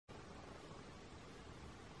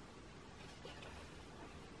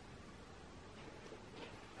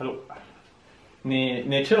Hello，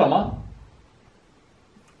 你吃了吗？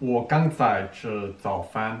我刚才吃早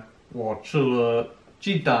饭，我吃了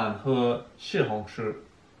鸡蛋和西红柿。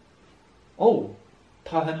哦，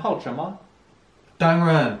它很好吃吗？当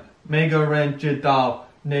然，每个人知道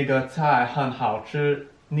那个菜很好吃。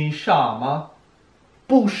你傻吗？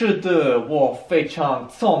不是的，我非常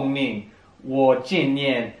聪明。我今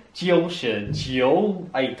年99，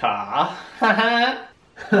爱他，哈哈，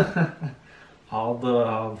哈哈，好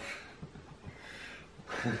的。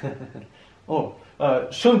哦，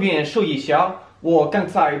顺便说一下，我刚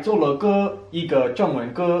才做了一个中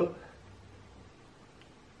文歌。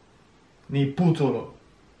你不做了，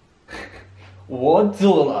我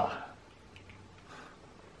做了。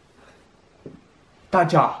大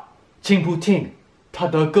家听不听？他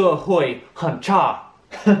的歌会很差。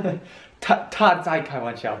他在开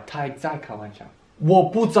玩笑，他在开玩笑。我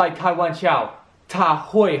不在开玩笑，他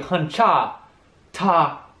会很差，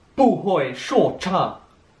他不会说唱。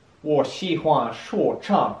我喜欢说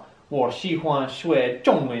唱，我喜欢学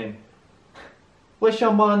中文。为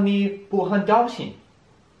什么你不很高兴？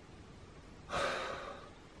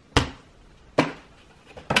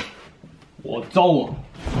我走了。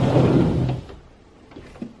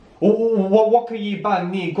我可以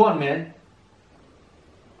帮你关门。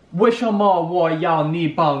为什么我要你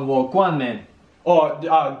帮我关门？ Oh,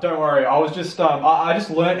 don't worry. I was just I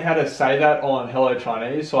just learned how to say that on Hello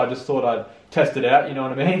Chinese, so I just thought I'd test it out. You know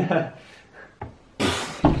what I mean?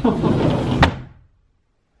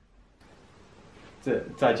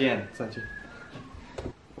 再见。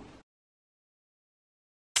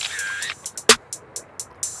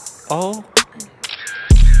哦，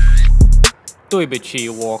对不起，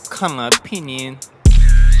我看了拼音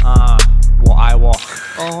啊，我爱我，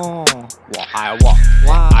哦，我爱我，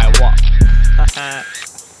我爱我，哈哈，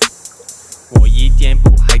我一点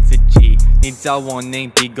不害自己，你找我能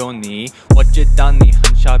比过你，我知道你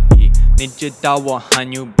很傻逼，你知道我很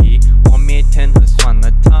牛逼，我每天喝酸辣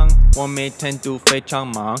汤，我每天都非常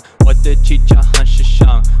忙，我的气场很时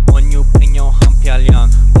尚，我女朋友很漂亮，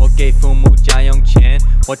我给父母家用钱，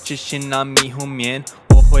我吃辛拉米糊面，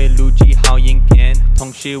我会录几好影片，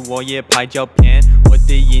同时我也拍照片，我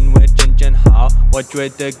的英文真好，我觉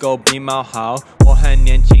得狗比猫好，我很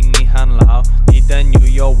年轻你很老，你的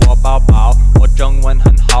女友我抱抱，我中文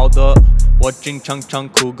很好的，我经常唱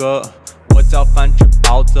酷歌，我早饭吃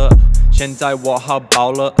包子，现在我好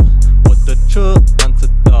饱了，我的车蓝色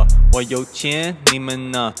的，我有钱你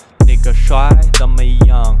们呢？那个帅怎么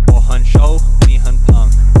样？我很瘦你很胖，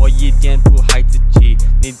我一点不害自己，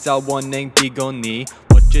你找我能比过你，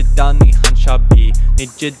我知道你很傻逼，你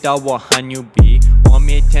知道我很牛逼，我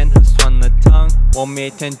每天喝酸辣汤，我每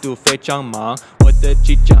天都非常忙，我的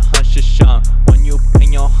气场很时尚，我女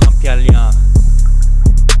朋友很漂亮。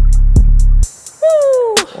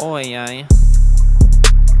哦呀，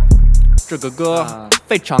这个歌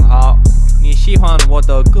非常好，你喜欢我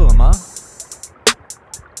的歌吗？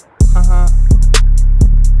哈哈，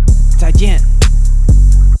再见。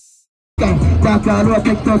だから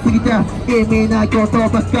適当すぎた意味ないこと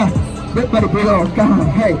ばっかやっぱり武道館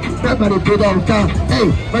Hey やっぱり武道館 Hey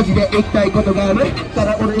マジで言いたいことがあるか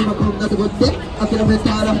ら俺今こんなとこで諦め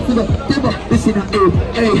たら全ても失う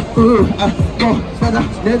Hey もうまだ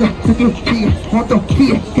ねの次ほんと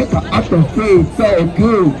消え結果あと Feel so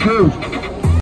good